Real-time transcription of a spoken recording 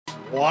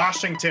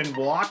Washington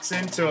walks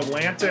into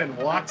Atlanta and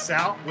walks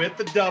out with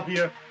the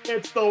W.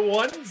 It's the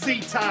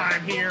 1Z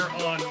time here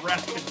on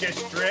Ref the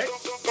District.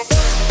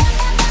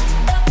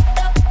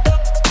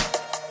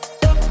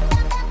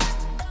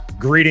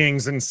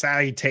 Greetings and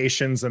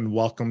salutations and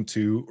welcome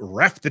to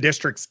Ref the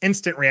District's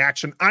Instant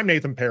Reaction. I'm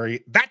Nathan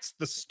Perry. That's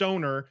the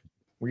Stoner.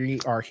 We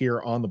are here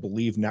on the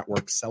Believe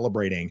Network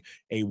celebrating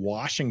a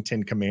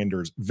Washington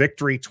Commanders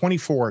victory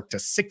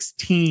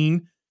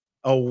 24-16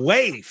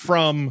 away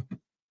from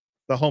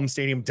the home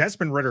stadium.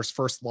 Desmond Ridder's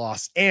first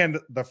loss and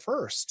the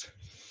first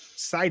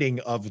sighting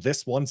of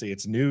this onesie.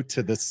 It's new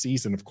to this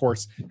season. Of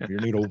course, if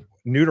you're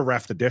new to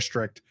Ref the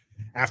District,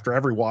 after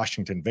every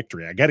Washington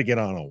victory, I got to get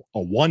on a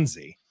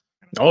onesie.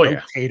 Oh,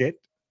 yeah. Rotate it.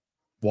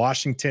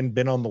 Washington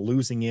been on the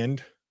losing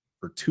end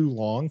for too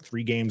long,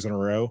 3 games in a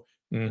row.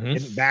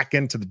 Getting back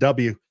into the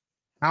W.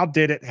 How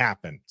did it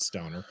happen,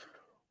 Stoner?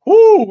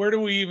 Ooh, where do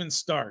we even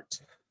start?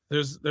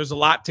 There's a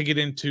lot to get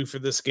into for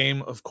this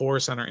game, of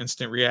course, on our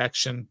instant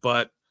reaction,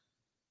 but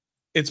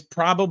it's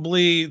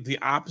probably the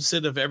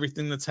opposite of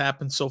everything that's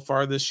happened so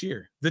far this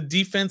year. The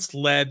defense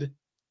led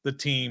the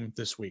team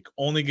this week,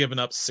 only giving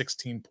up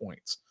 16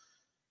 points.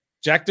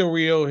 Jack Del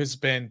Rio has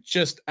been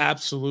just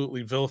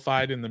absolutely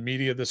vilified in the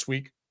media this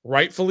week,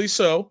 rightfully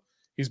so.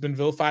 He's been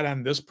vilified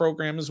on this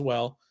program as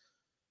well.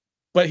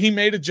 But he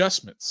made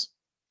adjustments,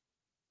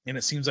 and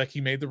it seems like he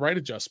made the right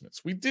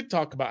adjustments. We did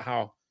talk about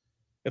how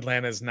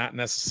Atlanta is not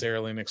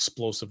necessarily an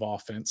explosive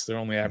offense. They're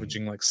only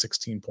averaging like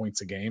 16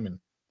 points a game, and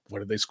what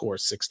did they score?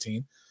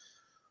 16.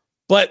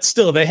 But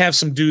still, they have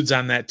some dudes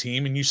on that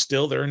team, and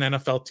they're an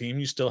NFL team.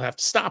 You still have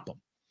to stop them.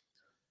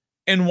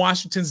 And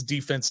Washington's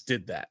defense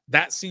did that.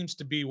 That seems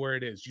to be where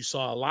it is. You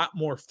saw a lot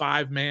more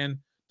 5-man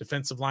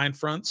defensive line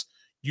fronts.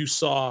 You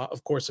saw,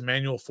 of course,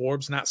 Emmanuel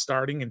Forbes not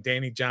starting and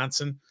Danny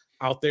Johnson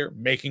out there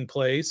making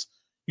plays.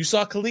 You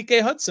saw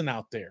Kalike Hudson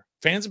out there.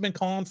 Fans have been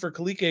calling for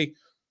Kalike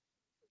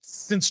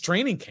since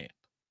training camp,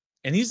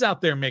 and he's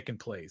out there making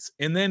plays.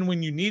 And then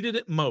when you needed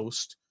it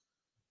most,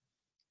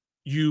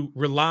 you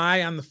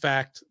rely on the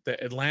fact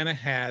that Atlanta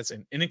has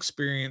an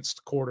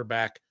inexperienced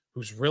quarterback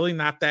who's really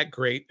not that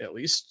great, at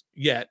least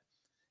yet,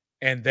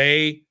 and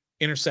they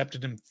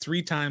intercepted him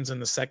 3 times in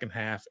the second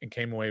half and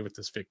came away with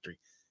this victory.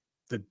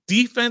 The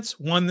defense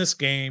won this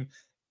game,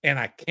 and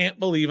I can't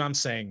believe I'm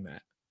saying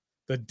that.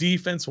 The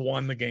defense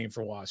won the game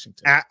for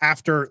Washington.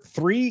 After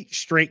 4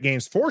 straight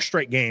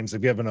games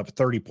have given up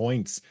 30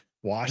 points.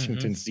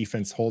 Washington's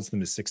defense holds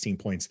them to 16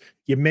 points.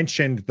 You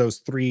mentioned those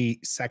 3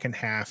 second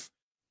half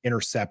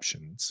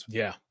interceptions.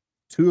 Yeah.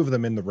 2 of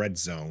them in the red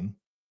zone.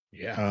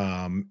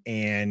 Yeah.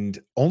 And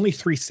only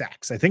 3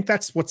 sacks. I think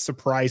that's what's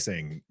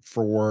surprising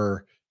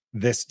for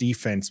this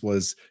defense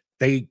was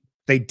they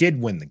did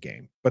win the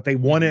game, but they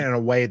won it in a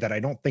way that I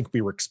don't think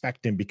we were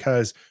expecting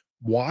because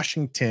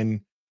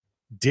Washington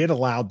did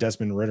allow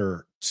Desmond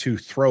Ridder to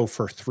throw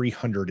for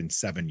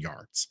 307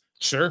 yards.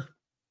 Sure.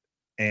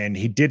 And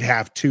he did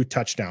have 2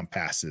 touchdown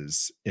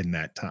passes in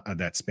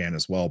that span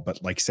as well.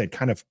 But like I said,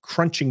 kind of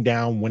crunching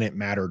down when it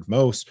mattered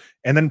most.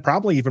 And then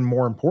probably even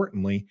more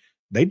importantly,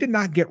 they did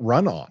not get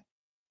run on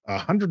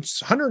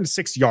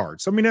 106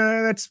 yards. I mean,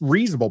 that's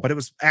reasonable, but it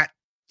was at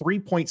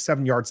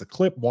 3.7 yards a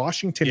clip.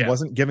 Washington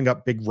wasn't giving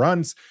up big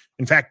runs.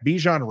 In fact,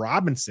 Bijan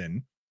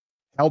Robinson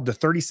held to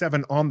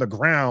 37 on the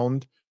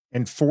ground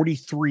and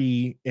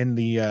 43 in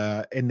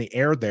the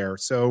air there.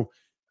 So,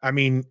 I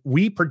mean,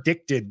 we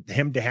predicted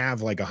him to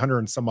have like 100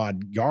 and some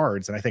odd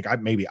yards. And I think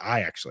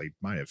I actually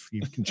might have,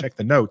 you can check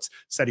the notes,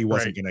 said he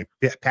wasn't going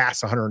to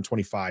pass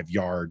 125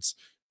 yards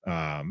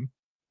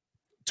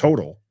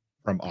total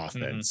from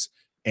offense.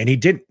 And he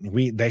didn't.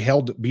 They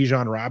held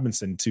Bijan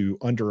Robinson to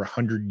under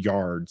 100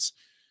 yards,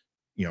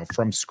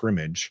 from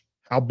scrimmage.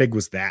 How big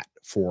was that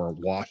for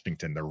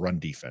Washington, their run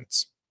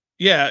defense?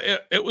 Yeah,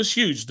 it was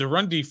huge. The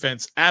run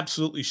defense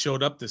absolutely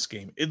showed up this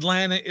game.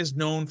 Atlanta is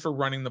known for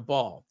running the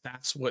ball.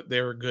 That's what they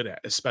were good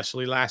at,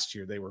 especially last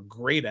year. They were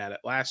great at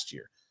it last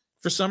year.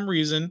 For some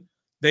reason,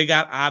 they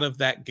got out of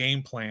that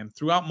game plan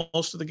throughout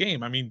most of the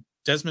game. I mean,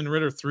 Desmond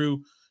Ridder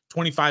threw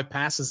 25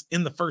 passes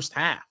in the first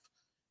half,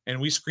 and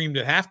we screamed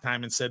at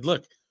halftime and said,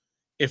 look,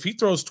 if he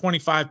throws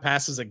 25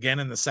 passes again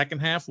in the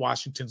second half,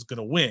 Washington's going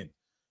to win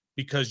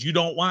because you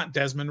don't want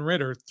Desmond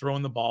Ridder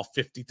throwing the ball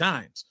 50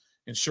 times.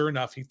 And sure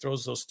enough, he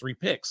throws those 3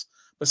 picks.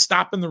 But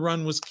stopping the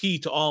run was key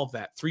to all of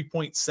that.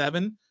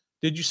 3.7,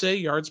 did you say,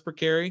 yards per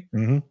carry?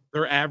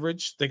 Their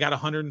average. They got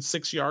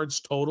 106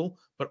 yards total,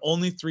 but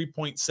only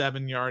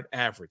 3.7 yard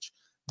average.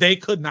 They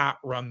could not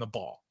run the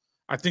ball.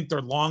 I think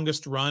their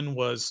longest run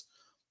was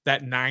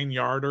that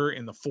 9-yarder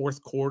in the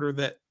fourth quarter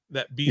that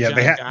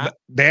Bijan got.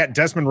 They had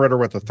Desmond Ridder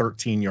with a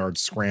 13-yard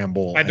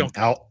scramble.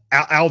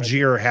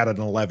 Algier had an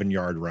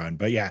 11-yard run.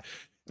 But yeah.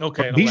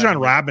 Okay.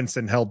 Bijan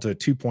Robinson held to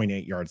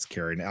 2.8 yards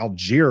carry, and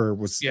Algier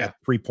was at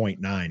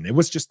 3.9. It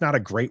was just not a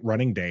great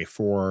running day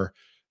for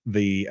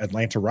the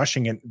Atlanta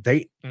rushing, and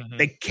they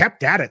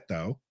kept at it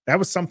though. That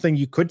was something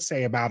you could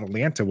say about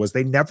Atlanta was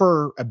they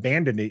never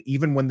abandoned it,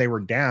 even when they were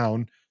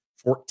down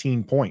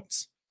 14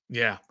 points.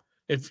 Yeah.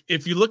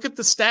 If you look at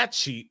the stat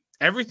sheet,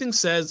 everything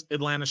says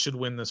Atlanta should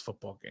win this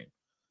football game.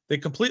 They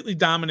completely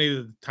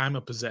dominated the time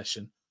of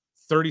possession,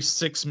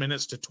 36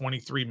 minutes to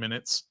 23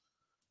 minutes,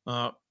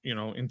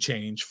 in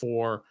change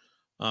for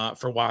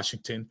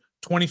Washington,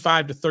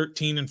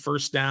 25-13 in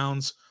first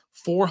downs,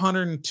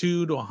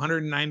 402 to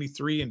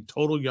 193 in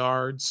total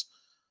yards.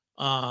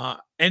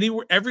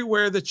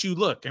 Everywhere that you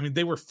look, I mean,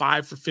 they were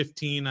 5 for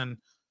 15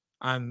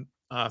 on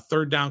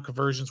third down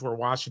conversions, where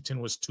Washington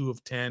was 2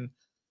 of 10.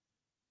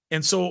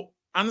 And so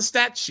on the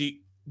stat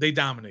sheet, they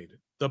dominated.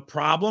 The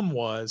problem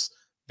was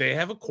they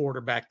have a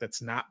quarterback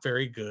that's not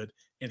very good,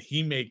 and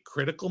he made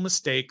critical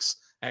mistakes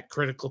at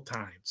critical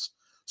times.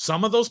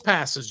 Some of those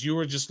passes, you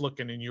were just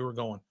looking and you were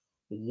going,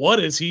 what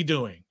is he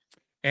doing?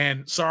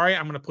 And sorry,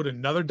 I'm going to put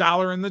another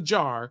dollar in the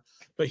jar,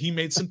 but he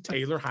made some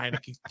Taylor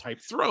Heineke type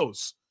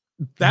throws.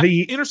 That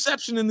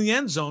interception in the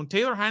end zone,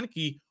 Taylor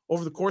Heineke,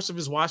 over the course of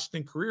his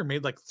Washington career,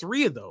 made like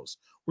 3 of those,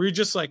 where you're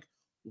just like,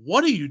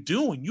 what are you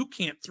doing? You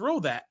can't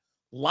throw that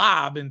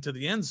lob into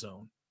the end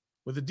zone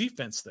with a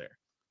defense there.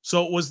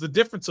 So it was the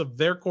difference of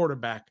their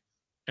quarterback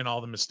and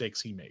all the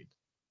mistakes he made.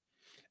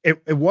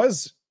 It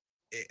was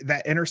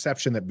that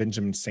interception that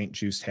Benjamin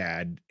St-Juste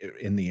had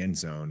in the end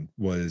zone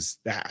was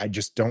that I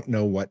just don't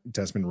know what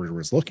Desmond Ridder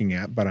was looking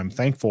at, but I'm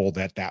thankful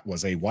that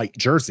was a white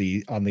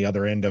jersey on the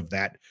other end of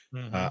that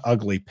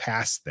ugly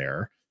pass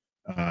there.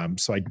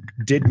 So I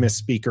did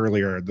misspeak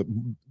earlier.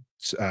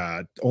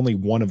 Only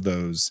one of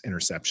those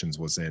interceptions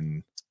was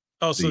in.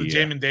 Oh, so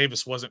Jamin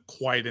Davis wasn't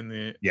quite in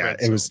the. Yeah,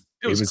 it was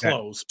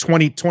close.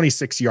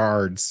 26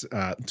 yards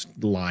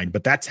line,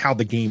 but that's how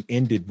the game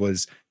ended.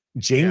 Was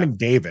Jamin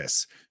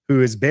Davis, who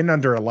has been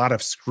under a lot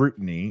of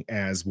scrutiny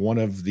as one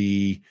of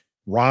the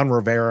Ron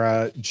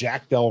Rivera,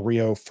 Jack Del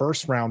Rio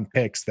first round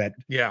picks that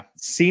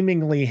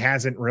seemingly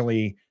hasn't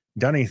really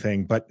done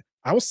anything. But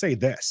I will say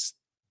this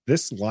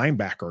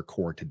linebacker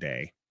core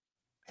today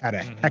had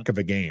a heck of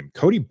a game.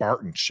 Cody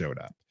Barton showed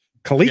up.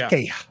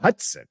 Kalike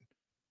Hudson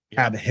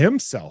had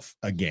himself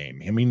a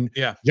game. I mean,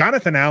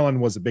 Jonathan Allen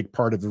was a big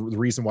part of the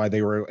reason why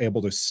they were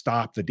able to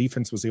stop. The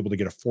defense was able to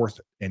get a 4th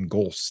and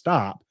goal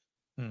stop.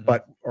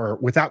 But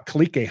without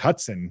Kalike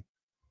Hudson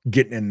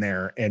getting in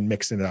there and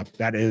mixing it up,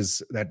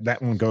 that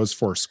one goes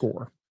for a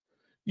score.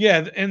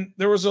 Yeah, and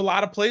there was a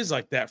lot of plays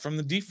like that from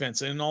the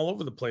defense and all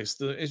over the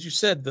place. As you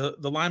said, the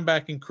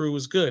linebacking crew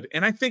was good,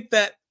 and I think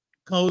that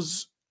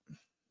goes.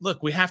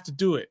 Look, we have to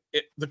do it.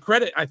 The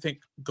credit, I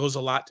think, goes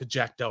a lot to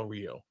Jack Del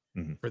Rio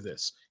for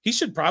this. He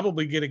should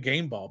probably get a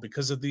game ball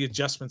because of the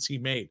adjustments he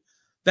made.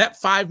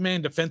 That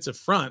 5-man defensive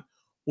front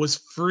was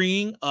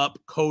freeing up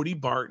Cody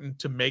Barton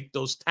to make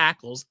those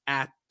tackles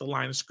at the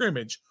line of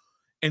scrimmage,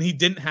 and he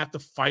didn't have to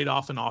fight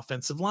off an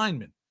offensive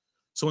lineman.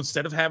 So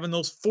instead of having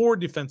those 4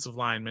 defensive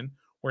linemen,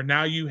 where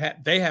now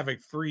they have a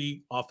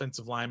free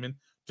offensive lineman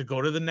to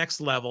go to the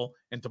next level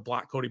and to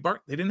block Cody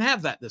Barton, they didn't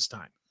have that this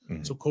time.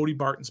 So Cody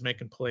Barton's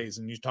making plays,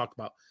 and you talk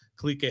about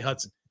Kalike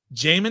Hudson.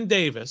 Jamin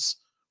Davis,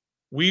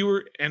 we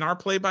were in our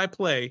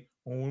play-by-play,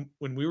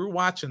 when we were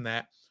watching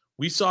that,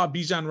 we saw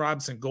Bijan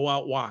Robinson go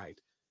out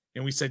wide.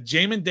 And we said,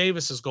 Jamin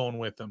Davis is going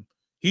with him.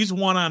 He's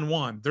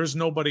one-on-one. There's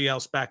nobody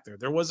else back there.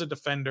 There was a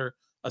defender,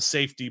 a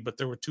safety, but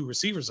there were 2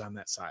 receivers on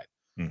that side.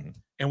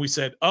 And we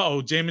said,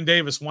 Jamin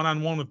Davis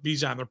one-on-one with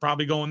Bijan. They're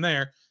probably going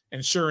there.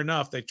 And sure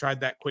enough, they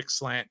tried that quick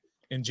slant,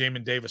 and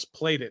Jamin Davis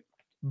played it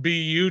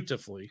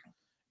beautifully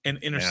and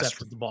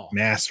intercepted the ball.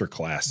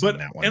 Masterclass on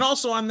that one. And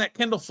also on that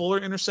Kendall Fuller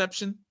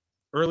interception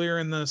earlier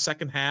in the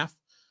second half,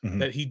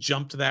 that he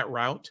jumped that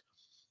route.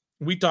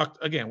 We talked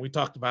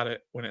about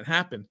it when it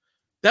happened.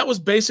 That was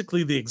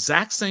basically the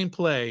exact same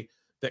play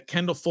that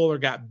Kendall Fuller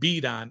got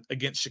beat on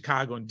against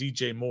Chicago and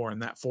DJ Moore in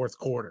that 4th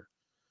quarter.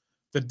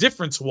 The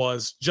difference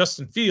was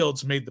Justin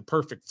Fields made the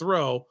perfect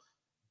throw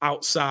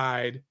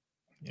outside,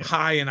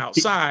 high and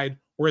outside,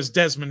 whereas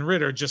Desmond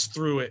Ridder just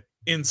threw it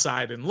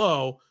inside and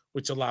low,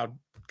 which allowed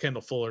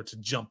Kendall Fuller to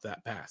jump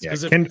that pass.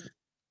 Because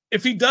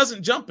if he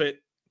doesn't jump it,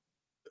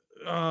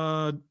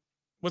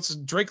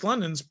 Drake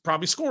London's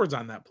probably scores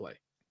on that play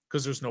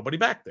because there's nobody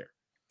back there.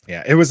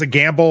 Yeah, it was a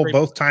gamble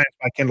both times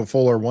by Kendall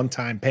Fuller, one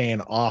time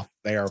paying off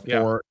there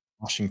for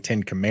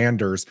Washington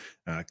Commanders,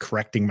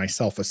 correcting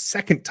myself a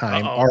second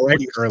time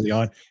already early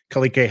on.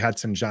 Kalike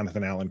Hudson,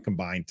 Jonathan Allen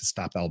combined to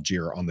stop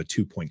Algier on the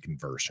 2-point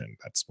conversion.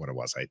 That's what it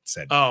was. I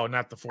said. Oh,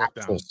 not the 4th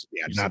down.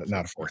 Not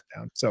a 4th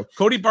down. So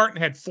Cody Barton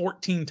had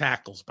 14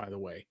 tackles, by the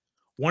way.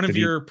 One of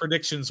your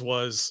predictions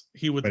was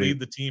he would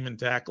lead the team in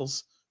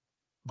tackles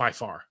by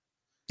far.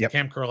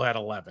 Cam Curl had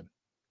 11.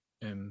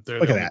 And they're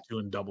the only 2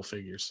 in double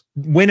figures.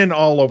 Winning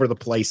all over the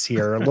place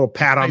here. A little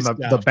pat on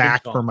the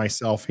back for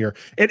myself here.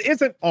 It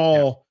isn't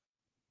all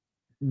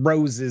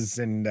roses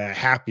and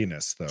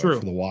happiness, though, for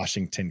the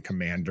Washington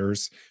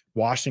Commanders.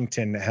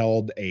 Washington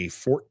held a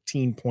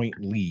 14-point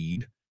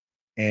lead,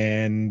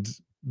 and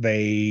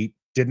they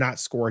did not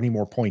score any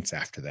more points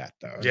after that,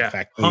 though. In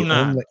fact,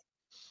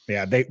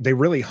 they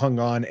really hung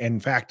on.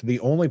 In fact, the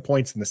only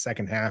points in the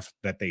second half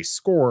that they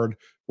scored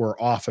were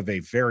off of a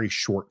very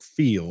short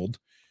field.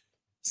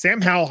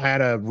 Sam Howell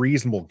had a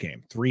reasonable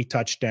game, 3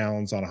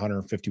 touchdowns on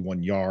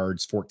 151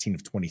 yards, 14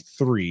 of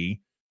 23.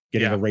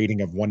 getting a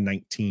rating of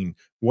 119.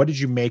 What did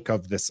you make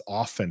of this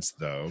offense,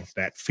 though,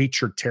 that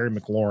featured Terry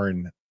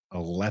McLaurin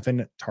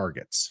 11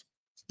 targets?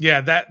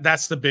 Yeah,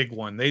 that's the big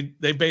one.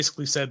 They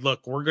basically said,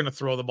 look, we're going to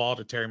throw the ball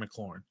to Terry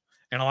McLaurin.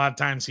 And a lot of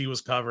times he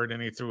was covered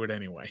and he threw it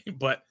anyway.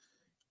 But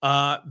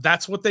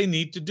that's what they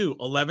need to do.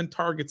 11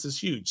 targets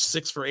is huge.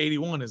 6 for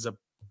 81 is a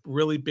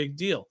really big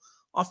deal.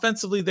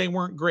 Offensively, they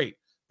weren't great.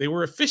 They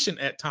were efficient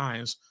at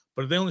times,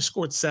 but they only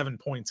scored 7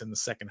 points in the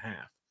second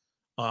half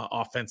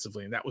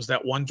offensively. And that was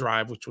that one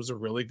drive, which was a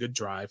really good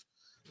drive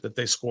that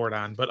they scored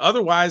on. But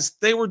otherwise,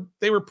 they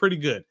were pretty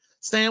good.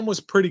 Sam was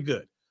pretty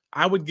good.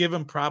 I would give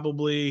him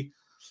probably,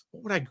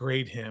 what would I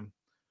grade him?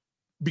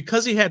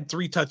 Because he had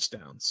 3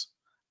 touchdowns,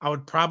 I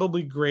would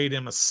probably grade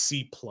him a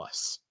C+.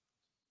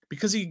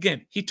 Because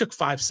he took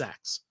 5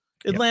 sacks.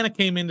 Atlanta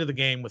came into the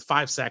game with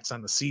 5 sacks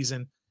on the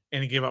season,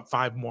 and he gave up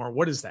 5 more.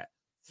 What is that?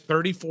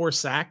 34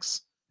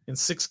 sacks in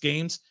 6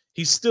 games.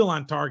 He's still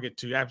on target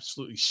to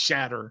absolutely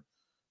shatter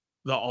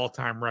the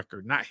all-time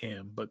record. Not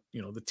him, but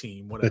the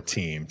team, whatever. The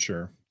team,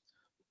 sure.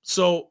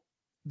 So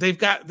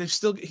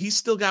he's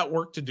still got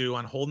work to do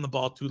on holding the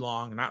ball too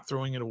long, not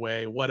throwing it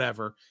away,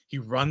 whatever. He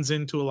runs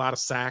into a lot of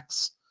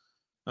sacks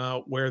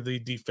where the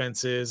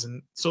defense is,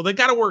 and so they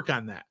got to work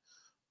on that.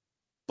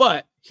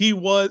 But he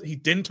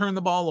didn't turn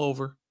the ball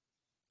over.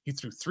 He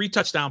threw 3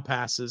 touchdown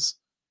passes.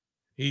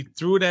 He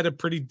threw it at a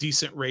pretty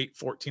decent rate,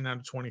 14 out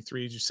of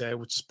 23, as you said,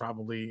 which is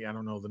probably, I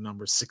don't know the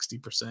number,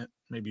 60%,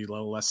 maybe a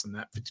little less than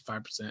that,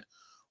 55%,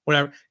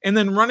 whatever. And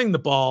then running the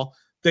ball,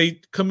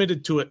 they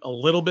committed to it a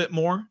little bit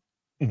more.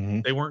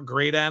 Mm-hmm. They weren't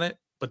great at it,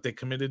 but they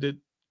committed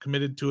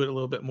to it a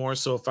little bit more.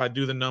 So if I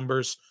do the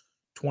numbers,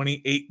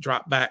 28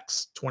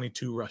 dropbacks,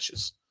 22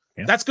 rushes.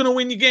 Yeah. That's going to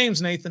win you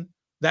games, Nathan.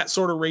 That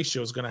sort of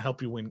ratio is going to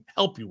help you win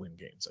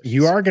games.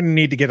 You are going to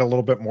need to get a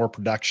little bit more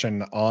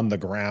production on the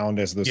ground,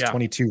 as those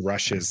 22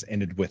 rushes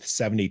ended with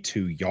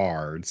 72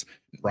 yards.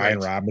 Brian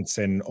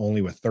Robinson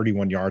only with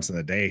 31 yards in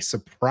the day.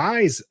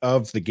 Surprise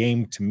of the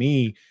game to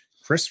me,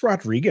 Chris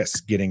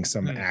Rodriguez getting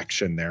some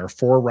action there.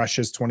 4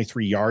 rushes,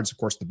 23 yards. Of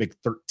course, the big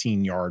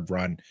 13-yard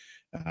run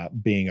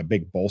being a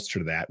big bolster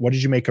to that. What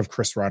did you make of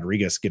Chris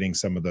Rodriguez getting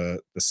some of the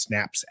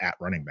snaps at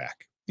running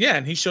back? Yeah,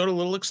 and he showed a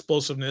little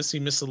explosiveness. He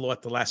missed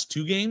the last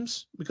 2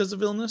 games because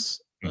of illness.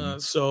 Mm-hmm.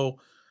 So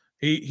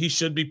he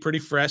should be pretty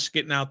fresh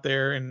getting out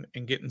there and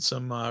getting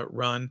some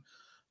run.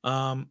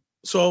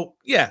 So,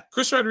 yeah,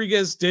 Chris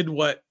Rodriguez did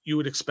what you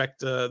would expect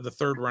the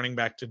third running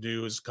back to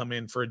do, is come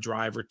in for a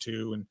drive or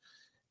two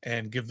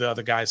and give the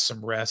other guys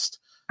some rest.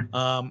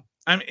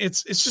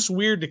 It's just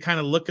weird to kind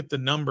of look at the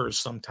numbers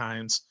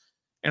sometimes.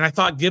 And I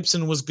thought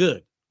Gibson was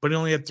good, but he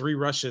only had 3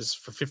 rushes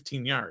for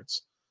 15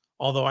 yards.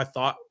 Although I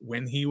thought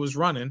when he was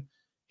running,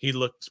 he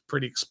looked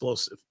pretty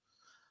explosive.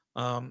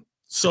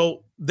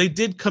 So they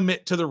did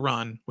commit to the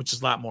run, which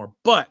is a lot more.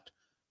 But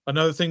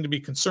another thing to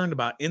be concerned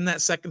about in that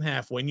second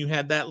half, when you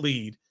had that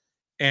lead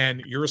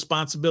and your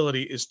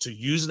responsibility is to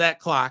use that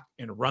clock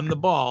and run the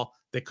ball,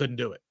 they couldn't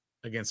do it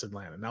against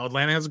Atlanta. Now,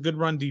 Atlanta has a good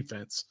run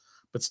defense,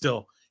 but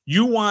still,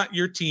 you want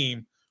your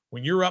team,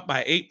 when you're up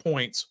by 8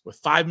 points with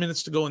 5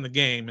 minutes to go in the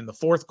game in the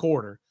fourth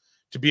quarter,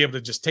 to be able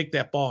to just take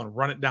that ball and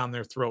run it down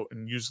their throat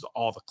and use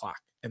all the clock.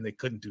 And they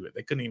couldn't do it.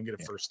 They couldn't even get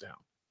a first down.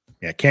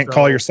 Yeah, can't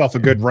call yourself a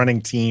good running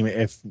team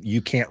if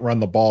you can't run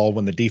the ball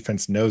when the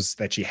defense knows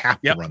that you have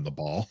to run the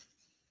ball.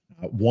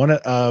 One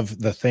of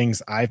the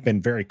things I've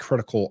been very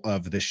critical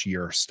of this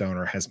year,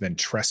 Stoner, has been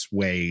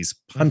Tressway's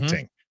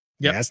punting.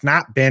 Mm-hmm. It has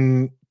not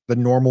been the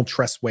normal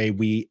Tressway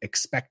we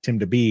expect him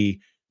to be.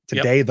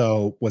 Today,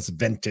 though, was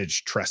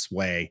vintage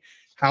Tressway.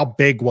 How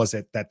big was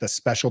it that the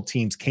special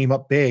teams came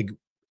up big,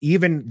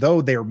 even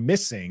though they're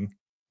missing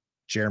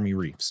Jeremy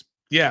Reeves?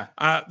 Yeah,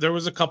 there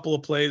was a couple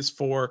of plays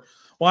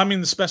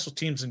the special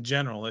teams in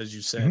general, as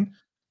you said. Mm-hmm.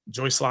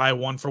 Joyce Lai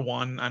 1 for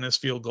 1 on his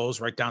field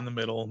goals right down the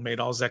middle, made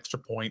all his extra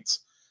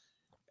points.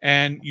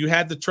 And you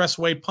had the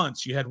Tressway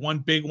punts. You had one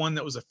big one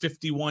that was a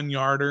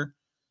 51-yarder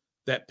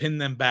that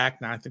pinned them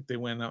back. Now, I think they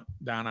went up,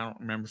 down. I don't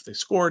remember if they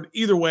scored.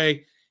 Either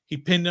way, he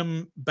pinned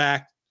them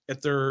back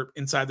at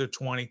inside their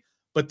 20.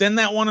 But then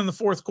that one in the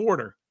fourth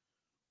quarter,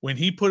 when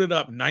he put it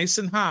up nice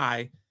and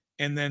high,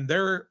 and then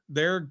their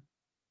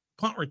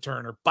punt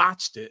returner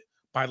botched it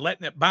by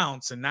letting it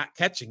bounce and not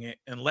catching it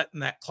and letting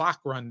that clock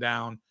run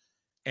down,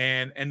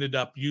 and ended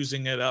up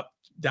using it up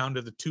down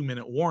to the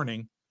 2-minute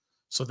warning.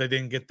 So they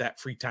didn't get that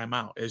free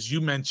timeout. As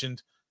you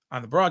mentioned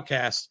on the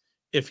broadcast,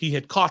 if he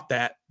had caught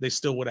that, they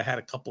still would have had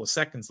a couple of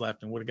seconds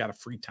left and would have got a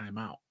free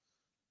timeout.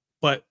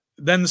 But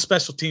then the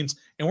special teams,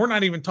 and we're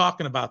not even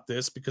talking about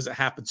this because it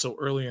happened so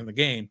early in the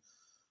game,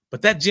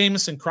 but that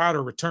Jamison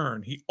Crowder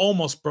return, he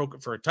almost broke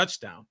it for a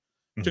touchdown.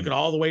 Mm-hmm. Took it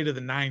all the way to the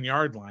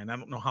 9-yard line. I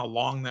don't know how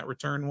long that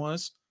return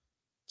was.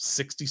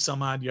 60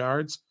 some odd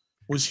yards,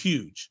 was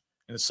huge.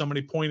 And as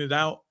somebody pointed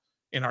out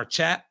in our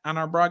chat on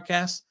our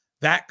broadcast,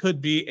 that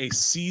could be a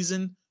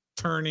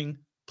season-turning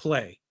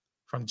play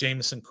from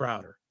Jamison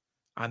Crowder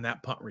on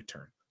that punt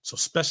return. So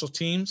special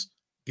teams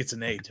gets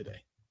an A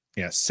today.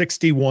 Yeah,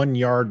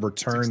 61-yard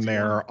return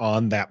there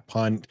on that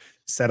punt,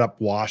 set up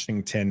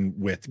Washington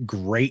with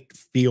great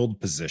field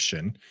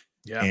position.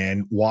 Yeah.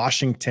 And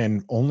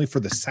Washington, only for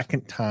the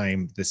second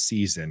time this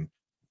season,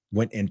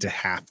 went into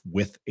half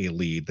with a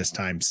lead, this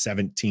time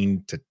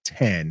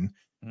 17-10.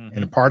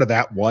 And a part of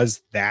that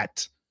was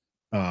that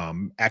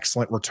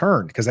excellent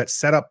return, because that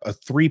set up a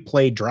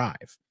 3-play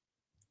drive.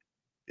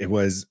 It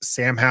was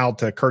Sam Howell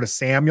to Curtis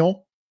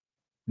Samuel,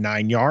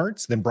 9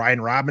 yards. Then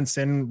Brian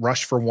Robinson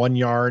rushed for 1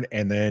 yard,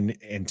 and then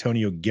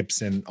Antonio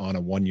Gibson on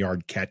a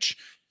 1-yard catch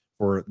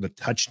for the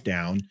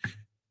touchdown.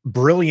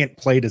 Brilliant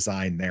play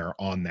design there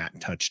on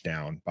that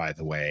touchdown, by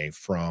the way,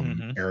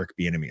 from Eric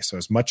Bieniemy. So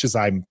as much as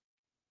I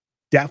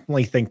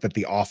definitely think that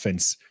the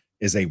offense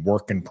is a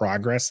work in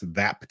progress,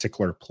 that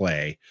particular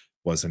play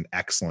was an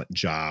excellent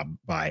job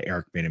by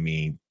Eric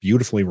Bieniemy,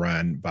 beautifully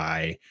run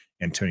by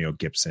Antonio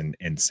Gibson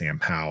and Sam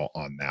Howell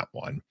on that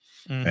one.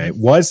 It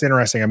was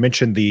interesting. I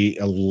mentioned the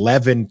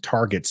 11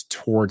 targets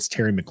towards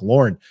Terry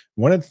McLaurin.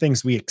 One of the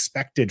things we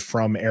expected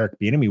from Eric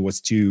Bieniemy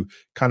was to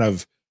kind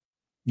of,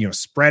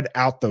 spread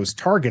out those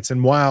targets.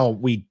 And while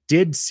we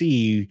did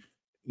see,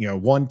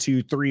 1,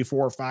 2, 3,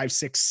 4, 5,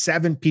 6,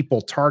 7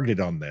 people targeted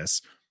on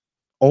this,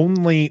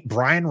 only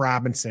Brian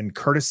Robinson,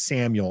 Curtis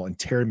Samuel, and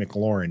Terry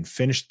McLaurin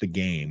finished the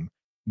game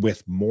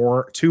with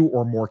 2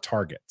 or more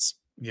targets.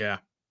 Yeah.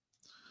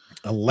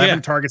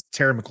 11 targets to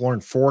Terry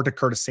McLaurin, 4 to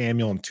Curtis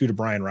Samuel, and 2 to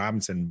Brian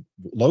Robinson.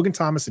 Logan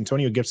Thomas,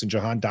 Antonio Gibson,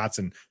 Jahan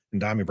Dotson,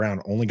 and Dami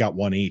Brown only got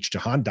 1 each.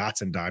 Jahan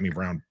Dotson and Dami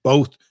Brown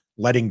both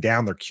letting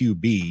down their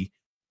QB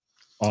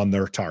on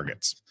their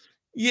targets.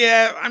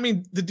 Yeah, I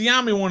mean, the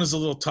Diami one is a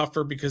little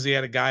tougher because he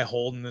had a guy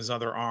holding his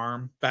other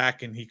arm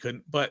back and he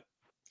couldn't. But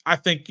I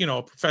think,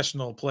 a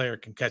professional player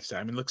can catch that.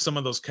 I mean, look, some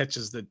of those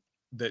catches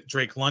that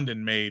Drake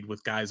London made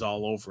with guys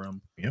all over him,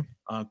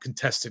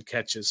 contested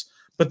catches.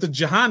 But the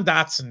Jahan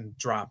Dotson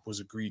drop was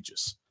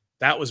egregious.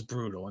 That was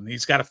brutal, and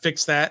he's got to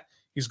fix that.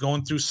 He's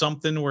going through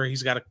something where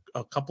he's got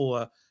a couple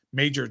of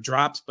major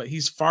drops, but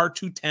he's far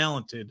too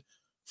talented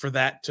for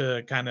that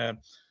to kind of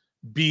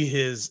be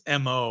his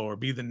MO or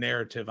be the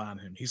narrative on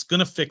him. He's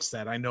going to fix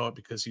that. I know it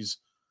because he's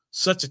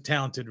such a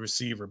talented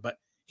receiver, but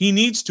he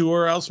needs to,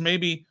 or else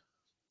maybe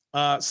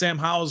Sam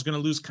Howell is going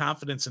to lose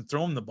confidence in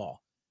throwing the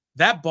ball.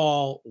 That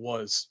ball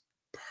was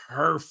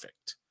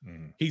perfect.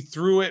 He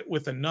threw it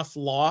with enough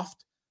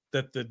loft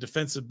that the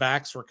defensive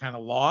backs were kind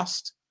of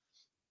lost,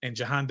 and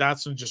Jahan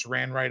Dotson just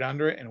ran right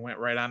under it and went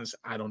right on his.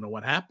 I don't know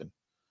what happened,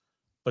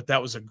 but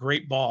that was a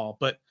great ball.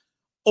 But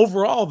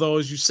overall, though,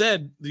 as you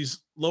said,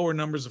 these lower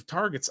numbers of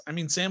targets, I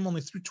mean, Sam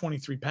only threw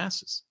 23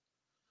 passes.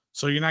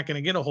 So you're not going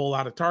to get a whole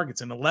lot of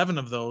targets. And 11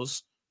 of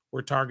those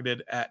were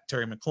targeted at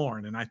Terry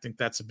McLaurin. And I think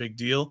that's a big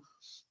deal.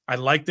 I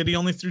like that he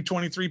only threw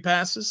 23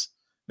 passes.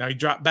 Now he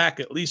dropped back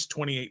at least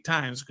 28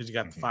 times because you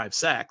got the 5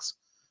 sacks.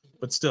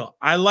 But still,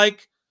 I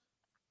like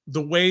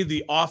the way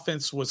the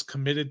offense was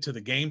committed to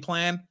the game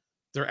plan.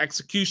 Their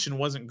execution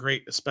wasn't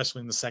great,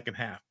 especially in the second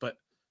half. But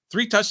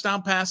 3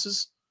 touchdown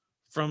passes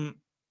from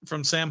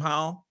Sam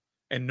Howell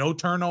and no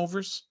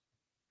turnovers.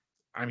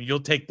 I mean, you'll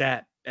take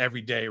that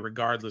every day,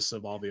 regardless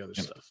of all the other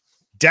stuff.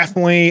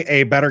 Definitely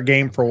a better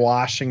game for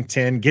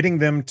Washington, getting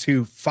them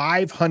to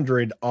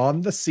 500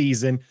 on the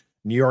season.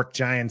 New York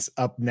Giants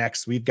up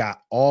next. We've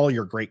got all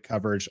your great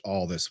coverage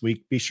all this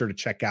week. Be sure to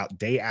check out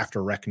Day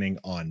After Reckoning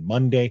on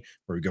Monday,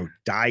 where we go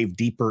dive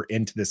deeper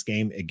into this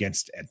game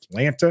against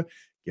Atlanta,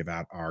 give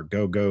out our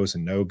go-goes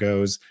and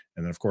no-goes,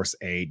 and then, of course,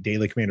 a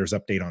Daily Commanders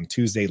update on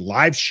Tuesday,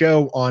 live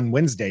show on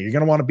Wednesday. You're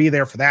going to want to be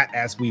there for that,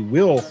 as we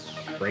will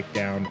break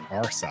down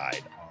our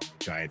side of the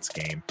Giants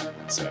game.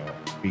 So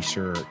be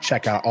sure to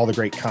check out all the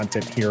great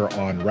content here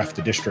on Ref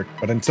the District.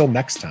 But until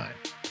next time.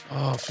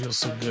 Oh, it feels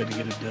so good to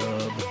get a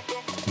dub.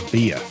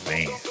 Be a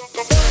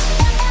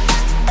fan.